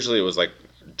 and usually it was like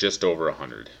just over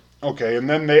 100. Okay, and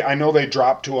then I know they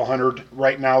dropped to 100.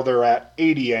 Right now they're at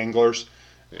 80 anglers.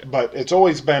 Yeah. But it's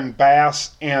always been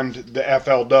Bass and the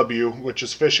FLW, which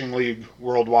is Fishing League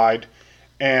Worldwide.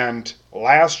 And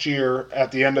last year,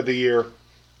 at the end of the year,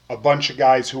 a bunch of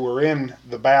guys who were in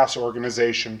the Bass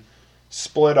organization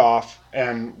split off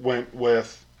and went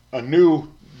with a new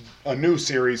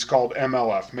series called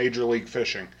MLF, Major League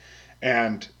Fishing.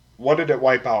 And what did it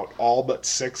wipe out? All but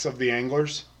 6 of the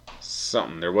anglers?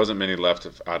 Something. There wasn't many left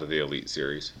out of the Elite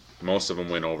Series. Most of them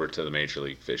went over to the Major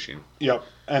League Fishing. Yep.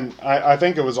 And I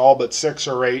think it was all but 6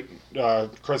 or 8.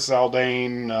 Chris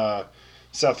Zaldane,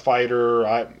 Seth Fighter,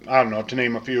 I don't know, to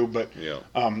name a few. But,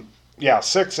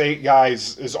 6, 8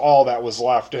 guys is all that was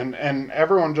left. And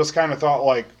everyone just kind of thought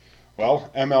like,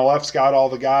 well, MLF's got all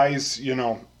the guys,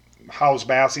 how's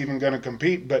Bass even going to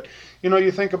compete? But,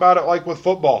 you think about it like with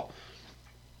football.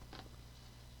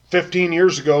 15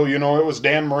 years ago, it was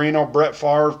Dan Marino, Brett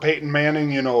Favre, Peyton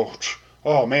Manning,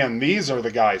 oh man, these are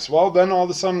the guys. Well, then all of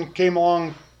a sudden came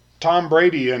along Tom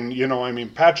Brady and,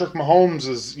 Patrick Mahomes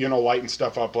is, lighting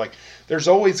stuff up. Like, there's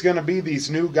always going to be these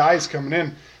new guys coming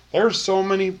in. There's so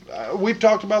many, we've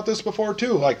talked about this before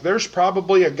too. Like, there's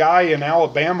probably a guy in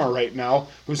Alabama right now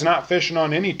who's not fishing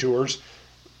on any tours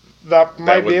that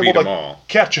might be able to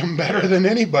catch them better than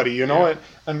anybody, Yeah.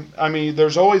 And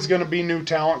there's always going to be new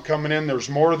talent coming in. There's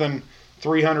more than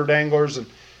 300 anglers, and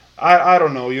I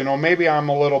don't know, maybe I'm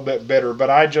a little bit bitter,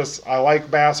 but I like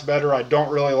Bass better. I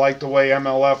don't really like the way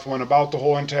MLF went about the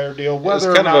whole entire deal. It's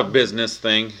kind of a business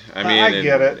thing. I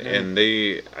get it. And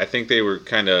I think they were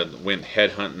kind of went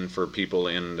headhunting for people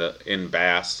in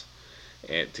Bass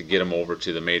to get them over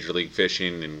to the Major League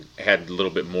Fishing and had a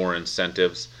little bit more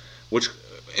incentives, which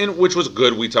was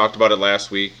good. We talked about it last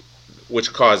week,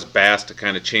 which caused Bass to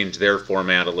kind of change their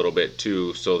format a little bit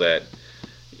too, so that.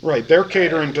 Right, they're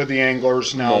catering to the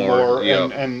anglers now more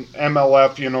yep. and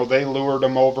MLF, they lured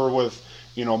them over with,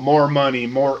 more money,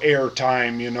 more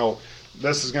airtime,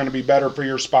 this is going to be better for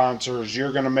your sponsors,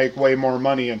 you're going to make way more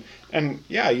money, and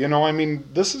yeah,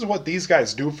 this is what these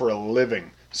guys do for a living.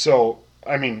 So,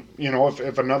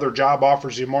 if another job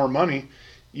offers you more money,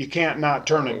 you can't not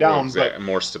turn it down. Exactly. But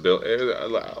more stability.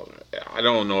 I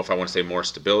don't know if I want to say more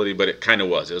stability, but it kind of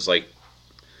was. It was like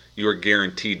you were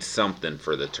guaranteed something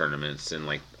for the tournaments, and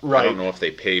right. I don't know if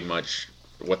they pay much,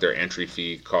 what their entry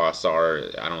fee costs are.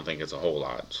 I don't think it's a whole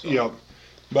lot. So. Yep.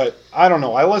 But I don't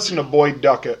know. I listened to Boyd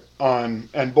Duckett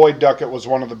and Boyd Duckett was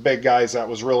one of the big guys that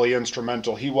was really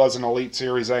instrumental. He was an Elite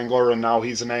Series angler, and now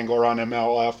he's an angler on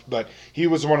MLF. But he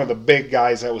was one of the big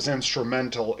guys that was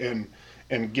instrumental in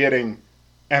getting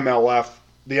the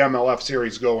MLF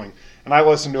series going. And I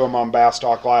listened to him on Bass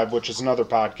Talk Live, which is another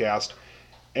podcast,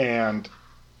 and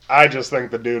I just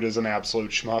think the dude is an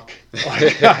absolute schmuck.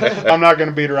 I'm not going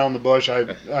to beat around the bush.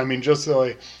 Just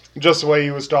the way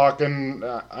he was talking.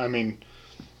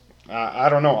 I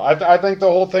don't know. I think the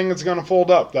whole thing is going to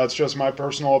fold up. That's just my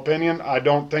personal opinion. I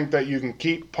don't think that you can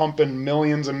keep pumping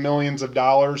millions and millions of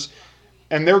dollars.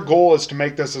 And their goal is to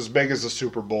make this as big as the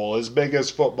Super Bowl, as big as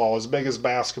football, as big as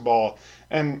basketball.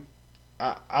 And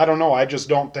I don't know. I just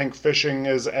don't think fishing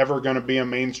is ever going to be a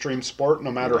mainstream sport,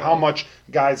 no matter how much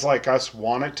guys like us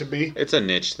want it to be. It's a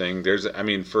niche thing. I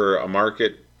mean, for a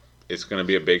market, it's going to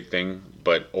be a big thing.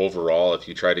 But overall, if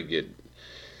you try to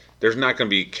there's not going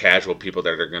to be casual people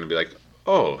that are going to be like,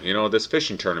 oh, this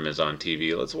fishing tournament is on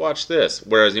TV. Let's watch this.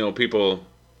 Whereas, people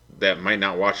that might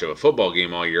not watch a football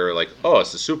game all year are like, oh,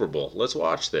 it's the Super Bowl. Let's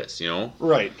watch this,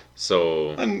 Right. So.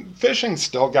 And fishing's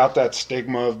still got that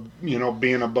stigma of,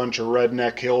 being a bunch of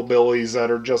redneck hillbillies that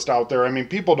are just out there. I mean,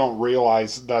 people don't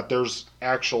realize that there's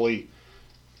actually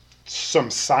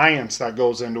some science that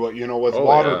goes into it, with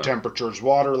water temperatures,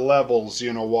 water levels,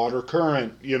 water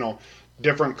current,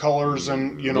 different colors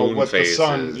and, moon with phases, the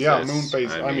sun. Yeah, moon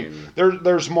phases. I mean,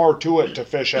 there's more to it to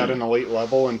fish at an elite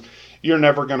level, and you're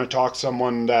never going to talk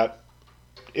someone that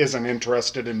isn't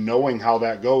interested in knowing how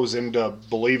that goes into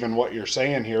believing what you're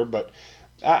saying here. But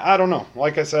I don't know.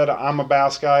 Like I said, I'm a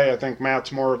bass guy. I think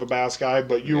Matt's more of a bass guy,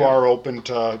 but you are open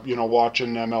to,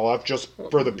 watching MLF just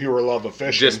for the pure love of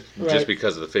fishing. Just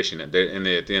because of the fishing. And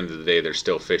at the end of the day, they're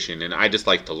still fishing. And I just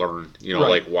like to learn,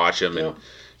 like watch them and,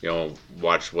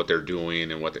 watch what they're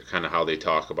doing and kind of how they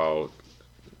talk about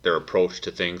their approach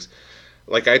to things.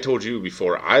 Like I told you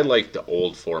before, I like the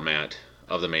old format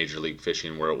of the Major League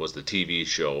Fishing where it was the TV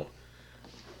show.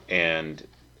 And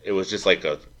it was just like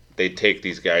they'd take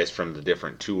these guys from the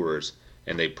different tours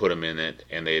and they'd put them in it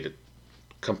and they'd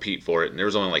compete for it. And there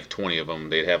was only like 20 of them.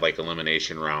 They'd have like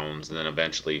elimination rounds and then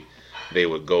eventually they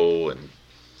would go and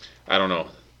I don't know.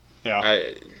 Yeah.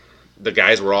 The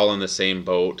guys were all in the same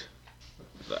boat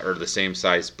or the same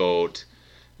size boat.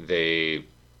 They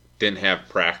didn't have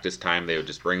practice time. They would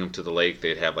just bring them to the lake.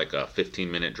 They'd have like a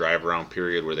 15-minute drive around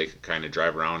period where they could kind of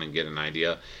drive around and get an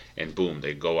idea. And boom,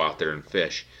 they'd go out there and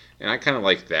fish. And I kind of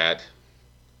like that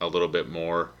a little bit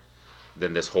more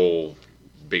than this whole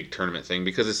big tournament thing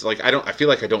because it's like I feel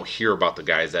like I don't hear about the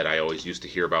guys that I always used to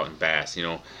hear about in bass.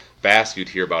 Bass you'd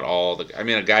hear about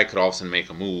a guy could all of a sudden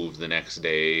make a move the next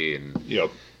day and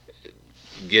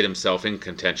get himself in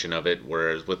contention of it.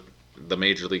 Whereas with the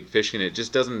Major League Fishing, it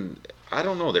just doesn't. I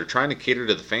don't know. They're trying to cater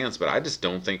to the fans, but I just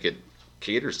don't think it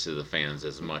caters to the fans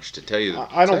as much. To tell you,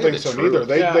 I don't think so neither.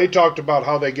 They talked about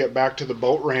how they get back to the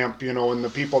boat ramp, and the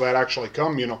people that actually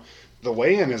come, the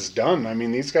weigh-in is done. I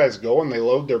mean, these guys go and they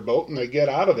load their boat and they get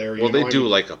out of there. They do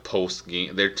like a post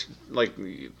game. They're like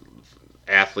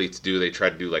athletes do. They try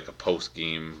to do like a post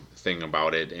game thing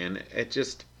about it, and it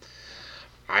just,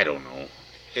 I don't know.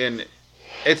 And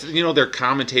it's they're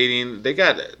commentating. They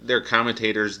got their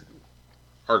commentators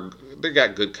they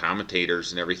got good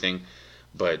commentators and everything,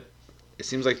 but it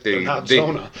seems like they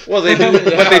Zona. Well they do,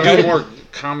 but they do more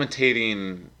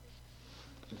commentating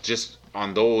just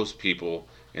on those people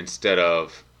instead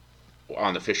of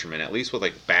on the fishermen. At least with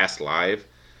like Bass Live,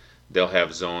 they'll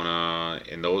have Zona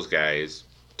and those guys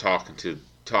talking to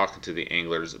the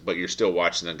anglers, but you're still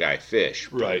watching the guy fish.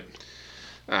 Right.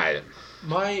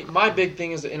 My big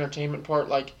thing is the entertainment part.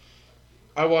 Like,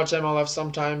 I watch MLF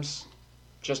sometimes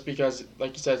just because,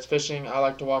 like you said, it's fishing. I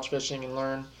like to watch fishing and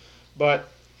learn. But,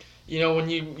 when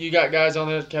you got guys on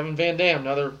there, Kevin Van Dam,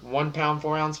 another 1 pound,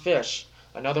 4 ounce fish,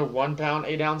 another 1 pound,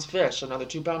 8 ounce fish, another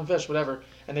 2 pound fish, whatever.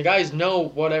 And the guys know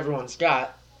what everyone's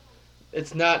got.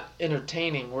 It's not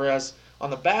entertaining. Whereas on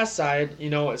the bass side,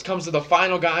 it comes to the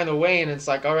final guy in the weigh, and it's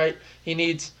like, all right, he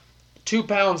needs 2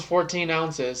 pounds, 14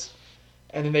 ounces.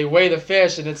 And then they weigh the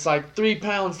fish, and it's like 3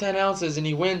 pounds, 10 ounces, and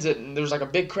he wins it. And there's like a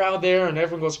big crowd there, and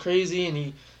everyone goes crazy, and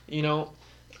he.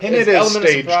 And it is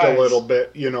staged a little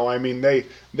bit, I mean,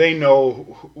 they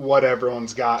know what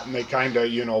everyone's got, and they kind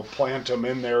of, plant them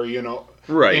in there,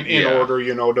 right, in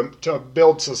order, to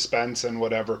build suspense and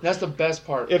whatever. That's the best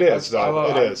part. It is, though.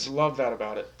 I love that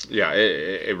about it. Yeah,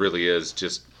 it really is.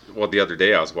 Just, the other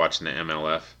day I was watching the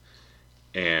MLF,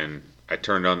 and I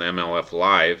turned on the MLF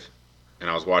Live, and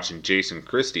I was watching Jason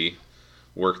Christie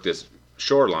work this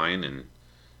shoreline, and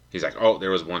he's like, oh,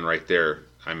 there was one right there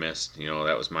I missed.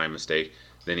 That was my mistake.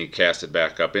 Then he casts it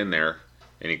back up in there,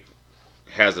 and he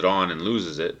has it on and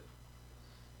loses it.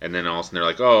 And then all of a sudden they're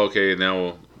like, oh, okay, now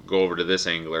we'll go over to this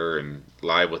angler and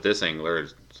live with this angler.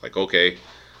 It's like, okay,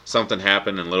 something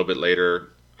happened, and a little bit later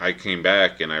I came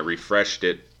back and I refreshed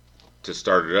it to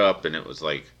start it up, and it was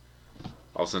like,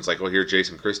 all of a sudden it's like, oh, here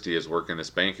Jason Christie is working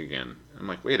this bank again. I'm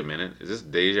like, wait a minute, is this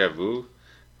deja vu?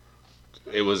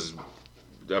 It was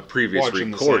a previous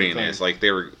recording, and it's like they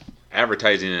were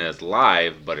advertising it as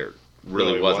live, but it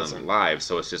really wasn't live.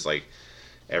 So it's just like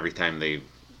every time they,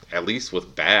 at least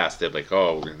with bass, they're like,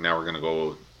 oh, now we're going to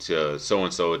go to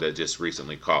so-and-so that just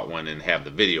recently caught one and have the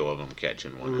video of them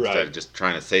catching one. Right. Instead of just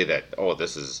trying to say that, oh,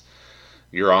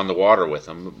 you're on the water with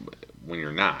them when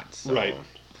you're not. So. Right.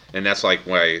 And that's like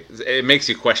why it makes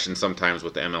you question sometimes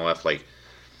with the MLF, like,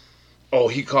 oh,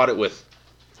 he caught it with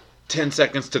 10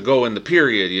 seconds to go in the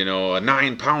period, a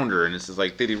 9-pounder. And it's just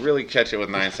like, did he really catch it with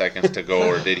 9 seconds to go,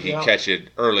 or did he catch it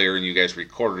earlier and you guys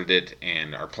recorded it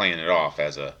and are playing it off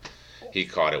as he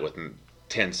caught it with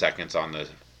 10 seconds on the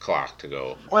clock to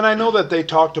go? Well, and I know that they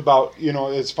talked about,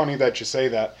 it's funny that you say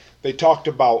that. They talked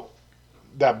about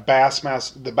that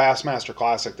the Bassmaster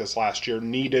Classic this last year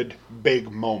needed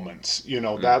big moments.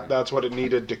 That's what it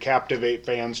needed to captivate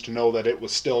fans, to know that it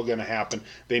was still going to happen.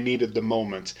 They needed the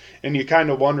moments. And you kind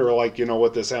of wonder, like,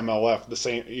 with this MLF, the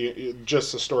same,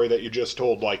 just the story that you just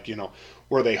told, like,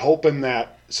 were they hoping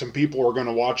that some people were going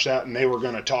to watch that and they were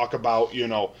going to talk about,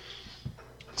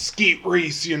 Skeet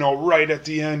Reese, right at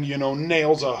the end,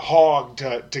 nails a hog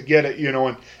to get it,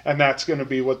 and that's going to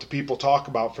be what the people talk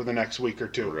about for the next week or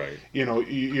two. Right.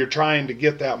 You're trying to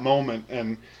get that moment,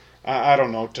 and I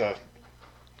don't know,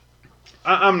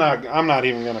 I'm not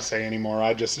even going to say anymore.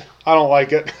 I don't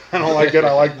like it. I don't like it.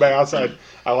 I like bass.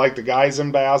 I like the guys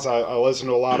in bass. I listen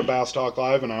to a lot of Bass Talk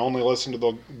Live, and I only listen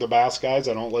to the bass guys.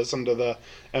 I don't listen to the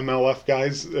MLF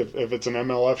guys. If it's an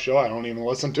MLF show, I don't even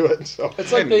listen to it. So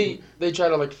it's like they try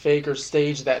to like fake or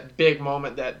stage that big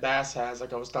moment that bass has,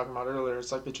 like I was talking about earlier.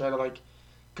 It's like they try to like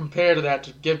compare to that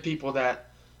to give people that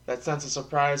sense of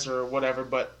surprise or whatever,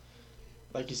 but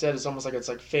like you said, it's almost like it's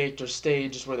like faked or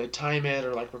staged, where they time it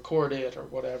or like record it or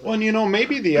whatever. Well, and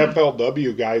maybe the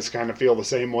FLW guys kind of feel the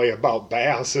same way about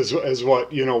bass as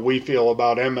what we feel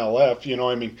about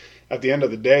MLF. I mean, at the end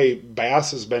of the day,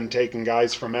 Bass has been taking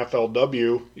guys from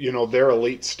FLW, their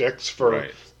elite sticks for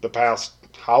the past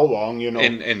how long,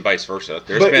 and vice versa.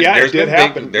 There's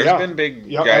been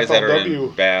big guys that are in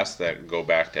Bass that go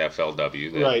back to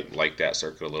FLW that like that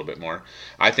circuit a little bit more.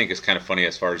 I think it's kind of funny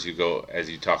as far as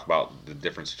you talk about the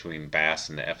difference between Bass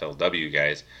and the FLW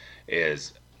guys,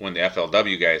 is when the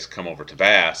FLW guys come over to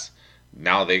Bass,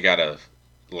 now they gotta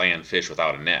land fish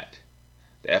without a net.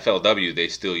 The FLW, they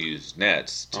still use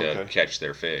nets to catch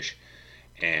their fish,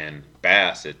 and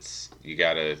Bass, it's you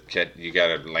gotta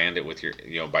land it with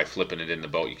your by flipping it in the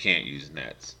boat. You can't use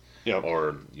nets. Yep.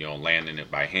 Or landing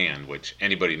it by hand, which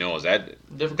anybody knows that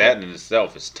in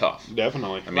itself is tough.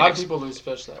 Definitely. I mean, a lot of people lose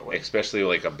fish that way. Especially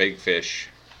like a big fish,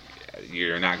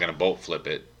 you're not going to boat flip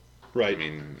it. Right. I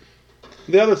mean,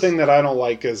 the other thing that I don't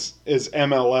like is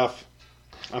MLF.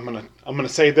 I'm gonna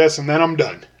say this and then I'm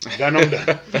done. But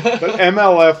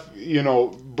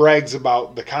MLF, brags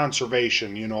about the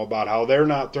conservation, about how they're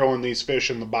not throwing these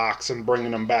fish in the box and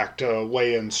bringing them back to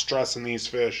weigh-in, stressing these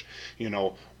fish.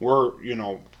 We're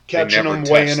catching them,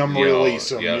 weighing them, release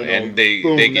them. And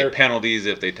they get penalties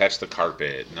if they touch the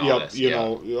carpet and all this.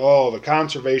 The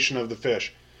conservation of the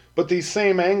fish. But these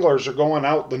same anglers are going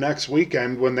out the next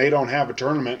weekend when they don't have a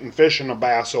tournament and fishing a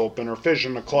Bass Open or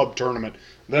fishing a club tournament.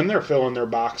 Then they're filling their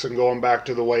box and going back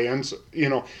to the weigh-ins.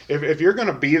 If you're going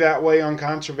to be that way on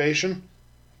conservation,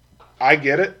 I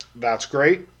get it. That's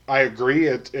great. I agree.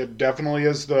 It definitely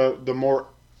is the more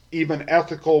even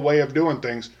ethical way of doing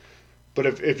things. But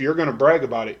if you're going to brag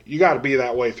about it, you got to be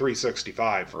that way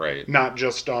 365. Right. Not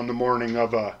just on the morning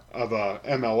of a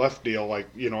MLF deal. Like,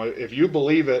 if you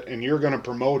believe it and you're going to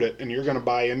promote it and you're going to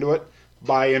buy into it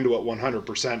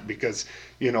 100%, because,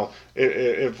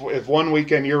 if one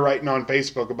weekend you're writing on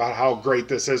Facebook about how great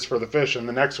this is for the fish, and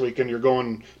the next weekend you're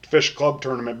going to fish club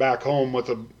tournament back home with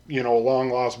a long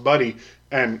lost buddy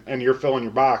and you're filling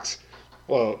your box,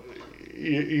 well,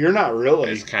 you're not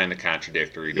really. It's kind of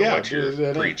contradictory to what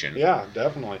you're preaching. Yeah,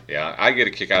 definitely. Yeah, I get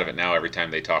a kick out of it now every time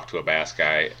they talk to a Bass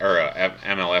guy or a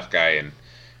MLF guy, and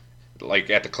like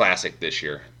at the Classic this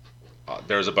year,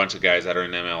 there's a bunch of guys that are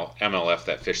in MLF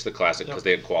that fished the Classic because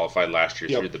they had qualified last year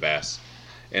through the Bass.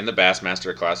 And the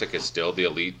Bassmaster Classic is still the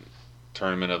elite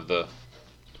tournament of the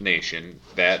nation.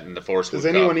 That and the Forest Wood Cup.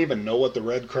 Does anyone even know what the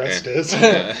Red Crest is?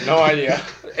 No idea.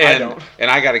 I don't.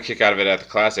 And I got a kick out of it at the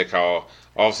Classic, how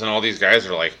all of a sudden all these guys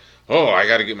are like, oh, I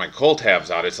got to get my cull tabs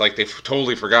out. It's like they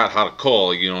totally forgot how to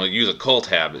cull, use a cull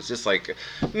tab. It's just like,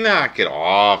 knock it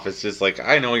off. It's just like,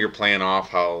 I know you're playing off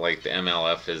how like the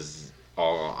MLF is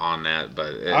all on that,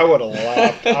 but I would have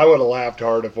laughed. I would have laughed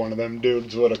hard if one of them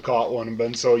dudes would have caught one and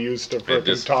been so used to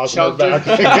freaking tossing it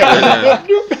back.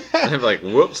 I'm like,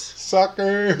 whoops,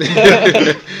 sucker.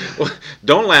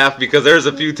 Don't laugh, because there's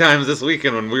a few times this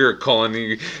weekend when we were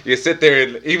culling, you sit there,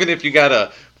 and even if you got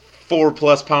a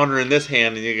 4+ pounder in this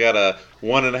hand and you got a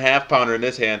 1.5 pounder in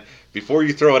this hand, before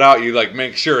you throw it out, you like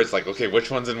make sure it's like, okay,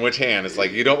 which one's in which hand. It's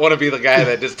like you don't want to be the guy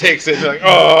that just takes it and like,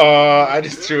 oh, I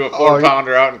just threw a 4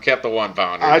 pounder out and kept the 1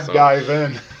 pounder. I'd dive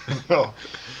in.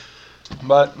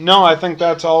 But no, I think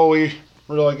that's all we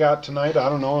really got tonight. I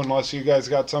don't know, unless you guys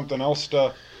got something else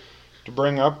to to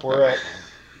bring up. We're at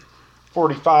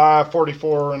 45,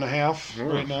 44 and a half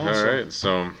right now. All right,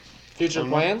 so Future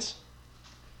plans?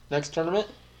 Next tournament?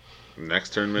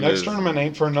 Next tournament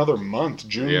ain't for another month,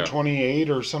 June 28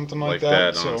 or something like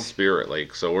that so. on Spirit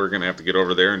Lake. So we're gonna have to get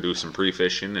over there and do some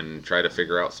pre-fishing and try to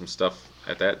figure out some stuff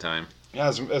at that time.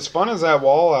 Yeah, as fun as that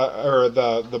or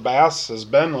the bass has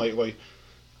been lately,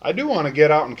 I do want to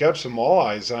get out and catch some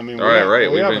walleyes. I mean, we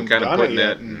We've haven't been kind of done putting it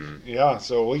yet. that. Yeah,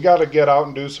 so we got to get out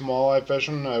and do some walleye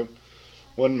fishing. I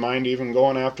wouldn't mind even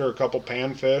going after a couple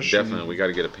panfish. Definitely, we got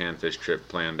to get a panfish trip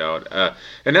planned out.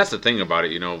 And that's the thing about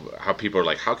it, how people are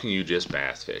like, how can you just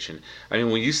bass fish? And I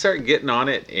mean, when you start getting on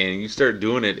it and you start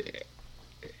doing it,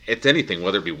 it's anything,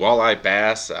 whether it be walleye,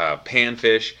 bass,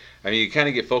 panfish. I mean, you kind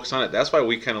of get focused on it. That's why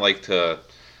we kind of like to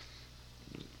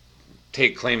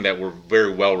take claim that we're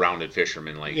very well-rounded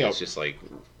fishermen. Like, It's just like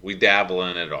we dabble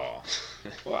in it all.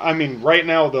 Well, I mean, right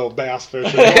now, though, bass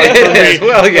fishing.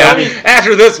 Well, yeah. I mean,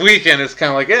 after this weekend, it's kind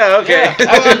of like, okay.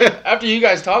 Yeah, after you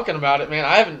guys talking about it,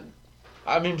 man,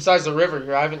 besides the river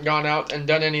here, I haven't gone out and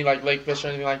done any, like, lake fish or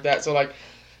anything like that. So, like,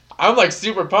 I'm, like,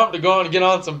 super pumped to go on and get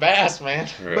on some bass, man.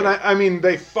 Right. But, I mean,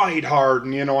 they fight hard,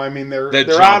 and, I mean, they're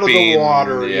out of the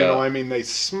water, I mean, they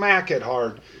smack it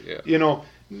hard. Yeah.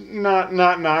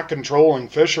 Not controlling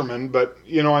fishermen, but,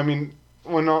 I mean,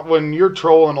 when you're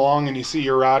trolling along and you see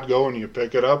your rod go and you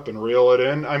pick it up and reel it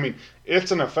in, I mean,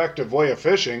 it's an effective way of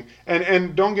fishing.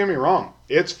 And don't get me wrong,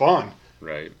 it's fun.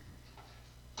 Right.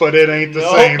 But it ain't the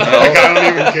same. Like, I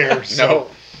don't even care. So,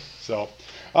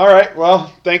 all right.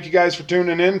 Well, thank you guys for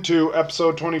tuning in to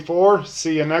episode 24.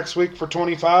 See you next week for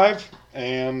 25.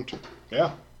 And,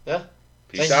 yeah. Yeah.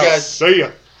 Peace Thank out. you guys. See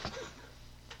ya.